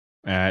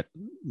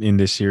in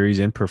this series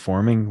and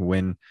performing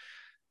when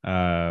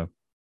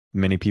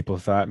many people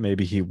thought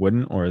maybe he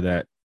wouldn't, or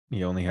that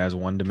he only has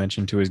one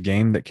dimension to his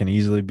game that can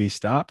easily be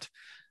stopped,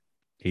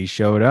 he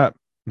showed up.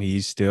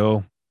 He's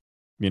still,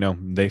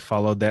 they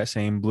followed that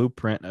same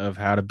blueprint of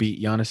how to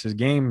beat Giannis's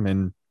game,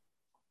 and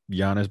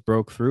Giannis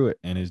broke through it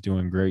and is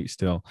doing great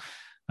still.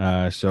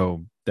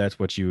 So that's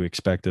what you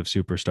expect of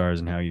superstars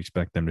and how you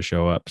expect them to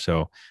show up.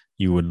 So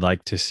you would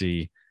like to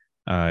see,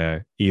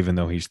 even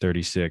though he's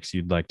 36,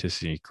 you'd like to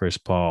see Chris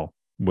Paul,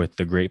 with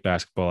the great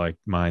basketball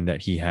mind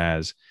that he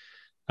has,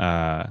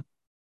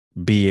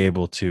 be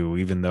able to,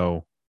 even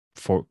though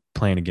for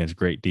playing against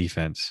great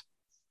defense,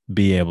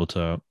 be able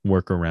to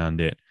work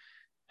around it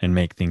and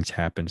make things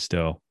happen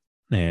still,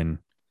 and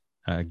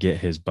get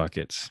his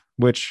buckets,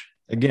 which,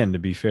 again, to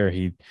be fair,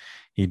 he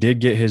did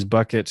get his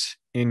buckets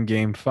in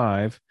game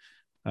 5,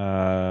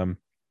 but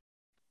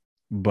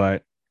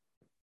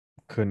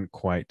couldn't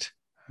quite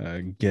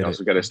get he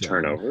also got his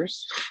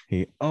turnovers.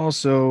 He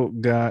also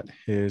got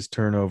his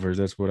turnovers.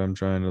 That's what I'm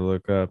trying to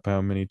look up.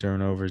 How many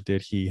turnovers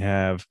did he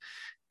have?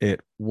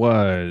 It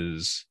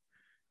was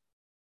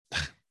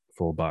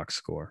full box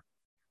score.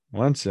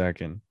 1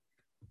 second.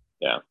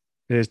 Yeah.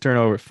 His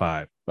turnover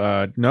 5.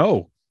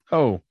 No.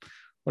 Oh,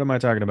 what am I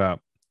talking about?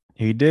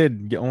 He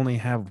did only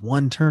have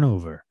 1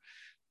 turnover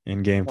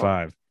in game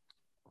 5.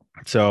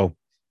 So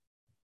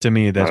to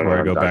me, that's where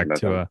I go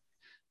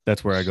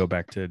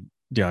back to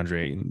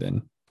DeAndre. And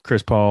then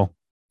Chris Paul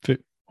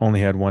only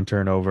had 1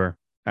 turnover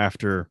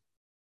after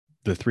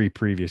the 3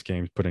 previous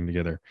games, putting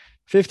together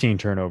 15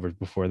 turnovers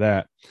before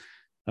that.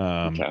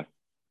 Okay.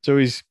 So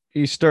he's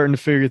starting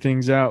to figure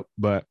things out,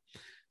 but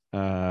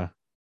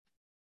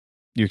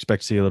you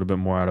expect to see a little bit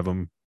more out of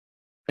him.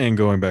 And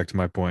going back to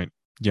my point,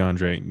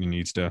 DeAndre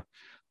needs to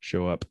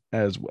show up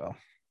as well.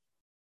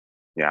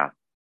 Yeah,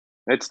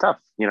 it's tough.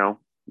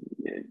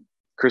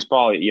 Chris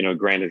Paul,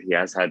 granted, he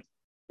has had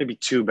maybe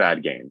 2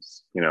 bad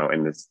games, in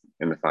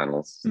the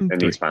finals, in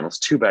these finals,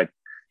 2 bad,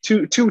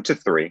 2 to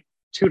 3,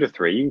 2 to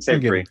 3. You can say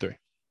 3.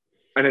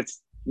 And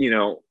it's,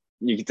 you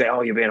can say,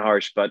 oh, you're being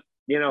harsh, but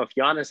if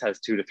Giannis has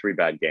 2 to 3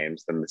 bad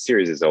games, then the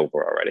series is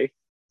over already.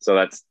 So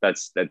that's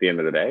at the end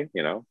of the day,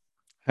 You're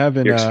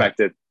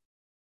expected.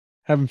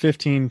 Having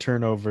 15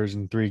 turnovers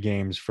in 3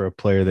 games for a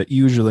player that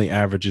usually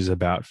averages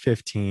about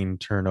 15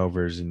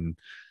 turnovers in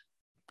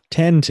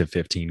 10 to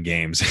 15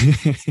 games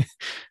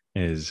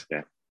is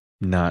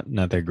not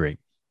that great.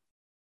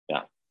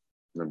 Yeah,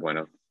 no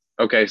bueno.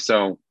 Okay,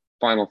 so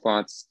final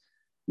thoughts.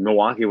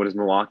 Milwaukee, what does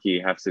Milwaukee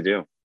have to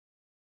do?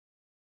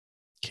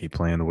 Keep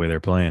playing the way they're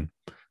playing.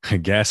 I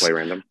guess. Play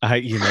random.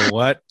 You know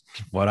what?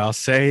 What I'll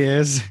say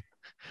is,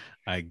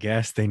 I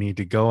guess they need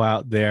to go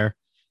out there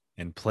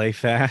and play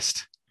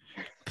fast,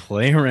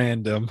 play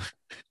random,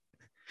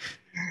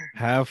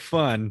 have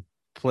fun,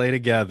 play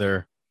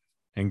together,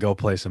 and go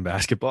play some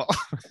basketball.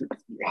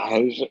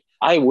 Gosh,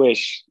 I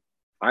wish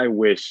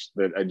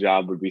that a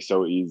job would be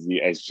so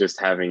easy as just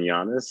having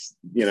Giannis,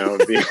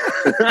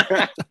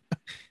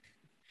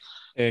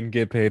 And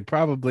get paid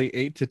probably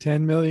 8 to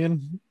 10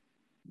 million.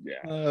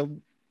 Yeah.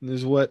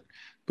 Is what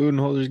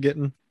Budenholzer's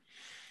getting. Man.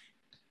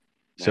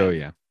 So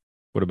yeah.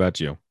 What about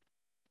you?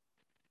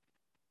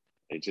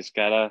 They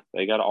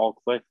gotta all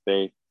click.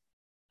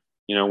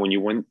 When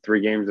you win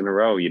 3 games in a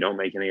row, you don't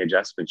make any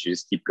adjustments. You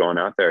just keep going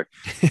out there.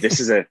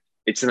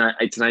 It's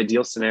an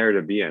ideal scenario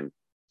to be in.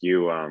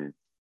 It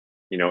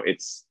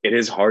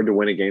is hard to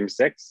win a game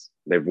 6.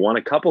 They've won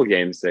a couple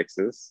game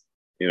 6s.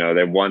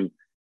 They won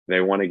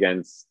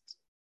against,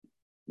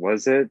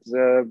 was it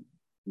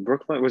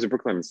Brooklyn? Was it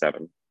Brooklyn in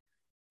 7?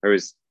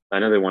 I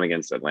know they won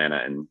against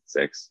Atlanta in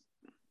 6.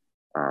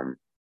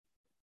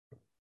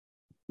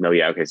 No,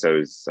 yeah, okay, so it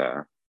was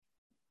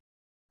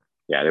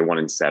they won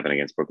in 7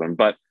 against Brooklyn.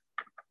 But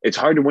it's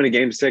hard to win a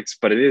game 6,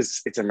 but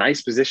it's a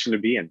nice position to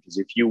be in, because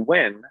if you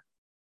win,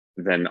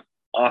 then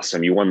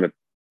awesome, you won the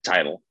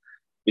title.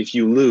 If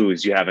you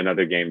lose, you have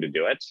another game to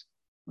do it.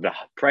 The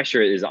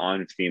pressure is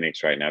on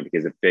Phoenix right now,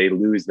 because if they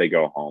lose, they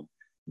go home.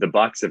 The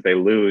Bucks, if they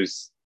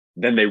lose,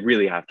 then they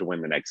really have to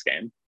win the next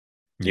game.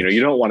 Yes.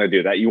 You don't want to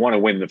do that. You want to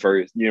win the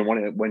first. You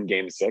want to win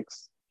game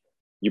 6.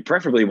 You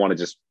preferably want to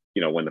just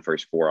win the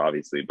first 4,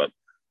 obviously, but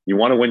you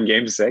want to win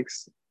game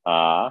 6.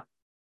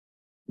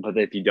 But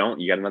if you don't,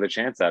 you got another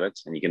chance at it,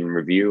 and you can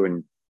review.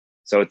 And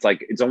so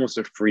it's almost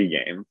a free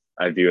game.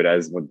 I view it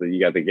as you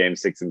got the game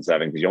 6 and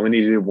 7, because you only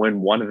need to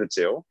win one of the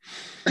 2.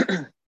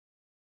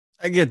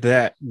 I get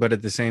that, but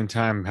at the same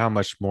time, how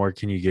much more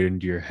can you get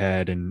into your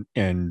head, and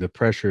the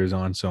pressure is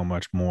on so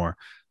much more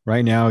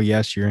right now.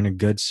 Yes, you're in a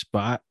good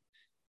spot.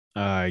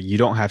 You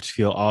don't have to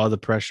feel all the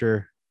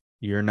pressure.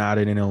 You're not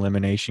in an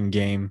elimination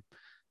game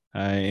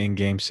in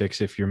game 6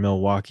 if you're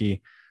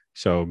Milwaukee.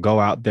 So go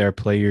out there,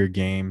 play your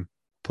game,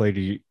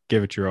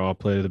 give it your all,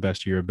 play to the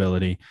best of your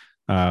ability.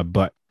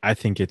 But I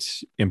think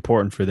it's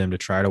important for them to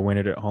try to win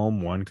it at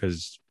home. One,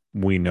 because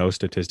we know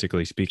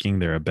statistically speaking,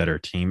 they're a better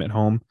team at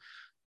home.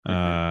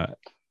 But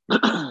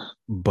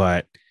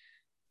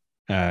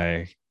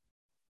the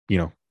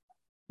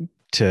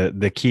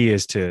key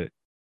is to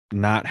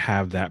not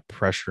have that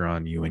pressure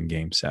on you in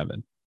game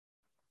 7.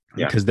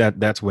 Because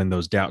that's when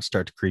those doubts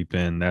start to creep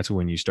in. That's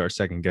when you start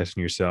second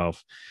guessing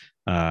yourself.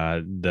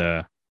 When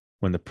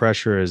the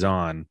pressure is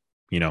on,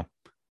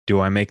 do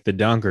I make the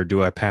dunk or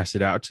do I pass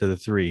it out to the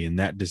 3? And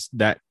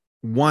that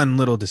one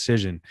little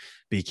decision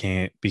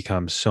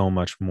becomes so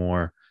much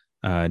more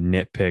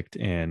nitpicked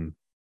and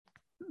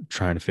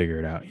trying to figure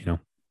it out,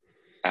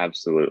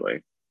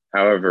 Absolutely.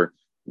 However,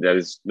 that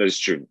is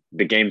true.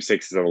 The game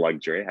 6 is a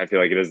luxury. I feel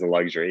like it is a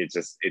luxury.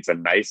 It's a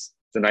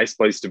nice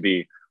place to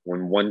be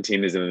when one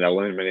team is in an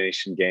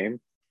elimination game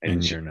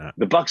and you're not.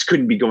 The Bucks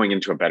couldn't be going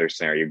into a better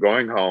scenario. You're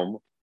going home.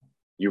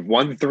 You've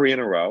won 3 in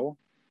a row.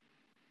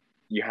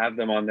 You have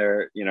them on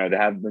there, they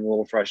have them a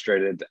little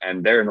frustrated,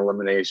 and they're in an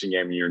elimination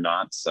game and you're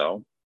not.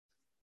 So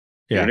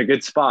you're in a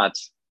good spot.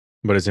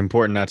 But it's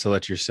important not to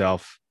let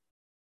yourself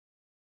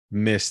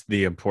miss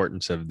the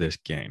importance of this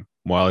game.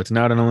 While it's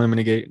not an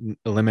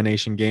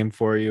elimination game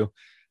for you, I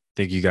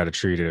think you got to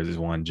treat it as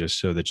one, just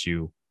so that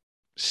you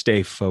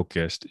stay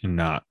focused and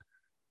not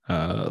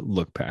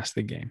look past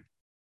the game.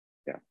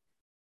 Yeah.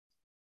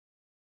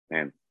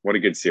 Man, what a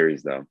good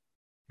series, though.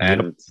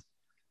 Yep.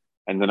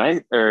 And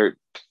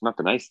not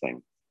the nice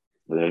thing,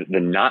 the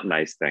not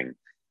nice thing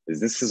is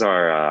this is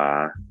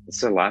our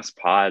last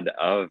pod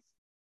of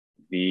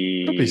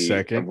the It'll be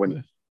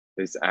second.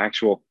 This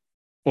actual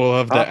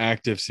of the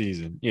active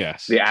season.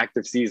 Yes. The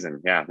active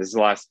season. Yeah. This is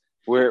the last.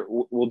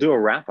 We'll do a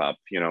wrap up,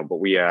 but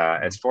we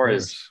as far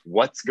as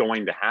what's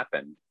going to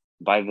happen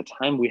by the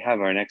time we have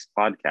our next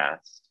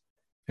podcast,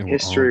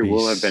 history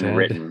will have been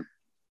written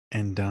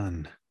and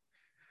done.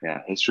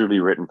 Yeah, history will be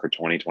written for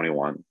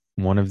 2021.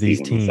 One of these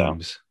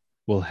teams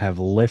will have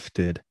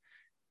lifted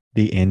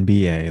the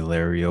NBA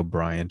Larry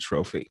O'Brien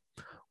trophy.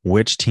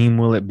 Which team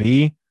will it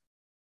be?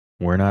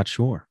 We're not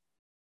sure.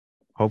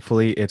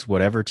 Hopefully it's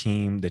whatever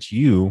team that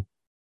you,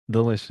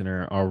 the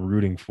listener, are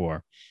rooting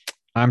for.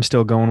 I'm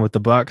still going with the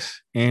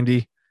Bucks.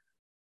 Andy,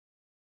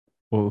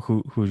 well,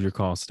 who's your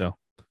call still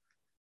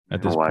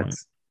at this point?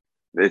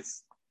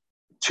 It's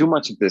too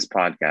much of this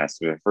podcast.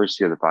 For the first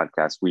year of the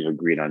podcast, we've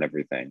agreed on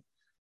everything.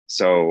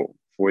 So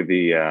for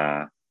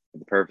the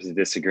purpose of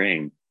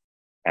disagreeing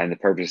and the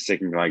purpose of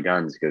sticking to my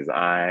guns, because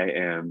I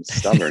am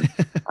stubborn,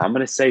 I'm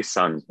going to say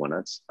Suns win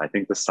it. I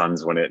think the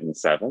Suns win it in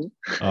 7.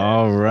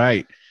 All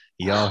right.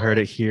 Y'all heard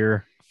it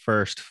here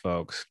first,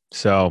 folks.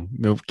 So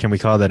can we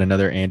call that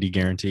another Andy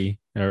guarantee?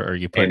 Or are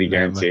you putting Andy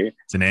guarantee?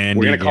 It's an Andy guarantee.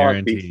 We're going to call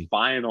it the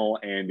final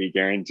Andy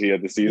guarantee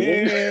of the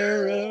season.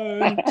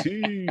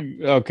 Guarantee.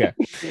 Okay.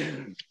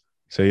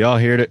 So y'all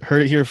heard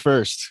it here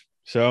first.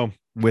 So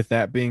with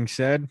that being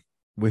said,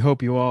 we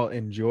hope you all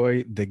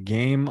enjoy the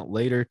game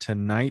later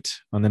tonight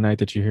on the night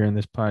that you're hearing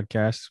this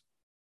podcast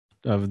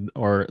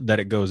or that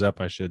it goes up,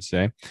 I should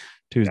say, Yeah.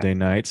 Tuesday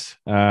nights.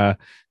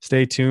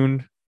 Stay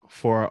tuned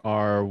for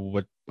our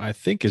what I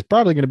think is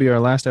probably going to be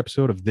our last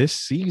episode of this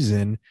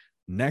season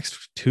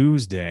next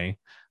Tuesday,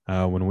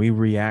 when we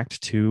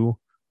react to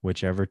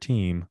whichever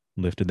team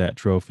lifted that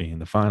trophy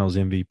and the finals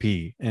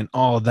MVP and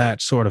all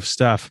that sort of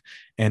stuff,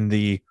 and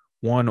the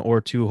one or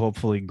two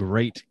hopefully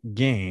great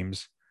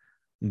games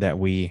that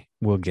we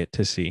will get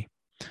to see.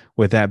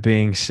 With that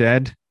being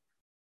said,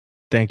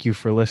 thank you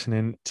for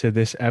listening to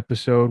this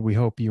episode. We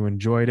hope you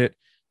enjoyed it.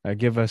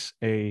 Give us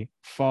a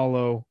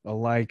follow, a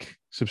like,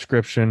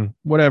 subscription,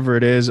 whatever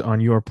it is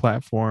on your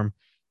platform,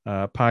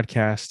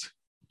 podcast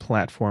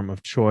platform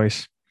of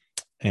choice.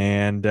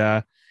 And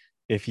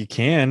if you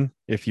can,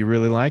 if you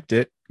really liked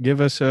it, give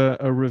us a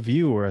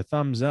review or a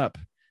thumbs up.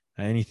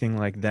 Anything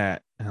like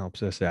that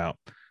helps us out.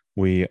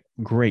 We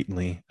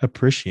greatly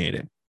appreciate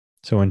it.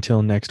 So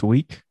until next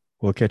week,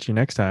 we'll catch you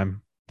next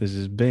time. This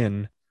has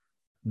been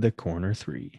the Corner 3.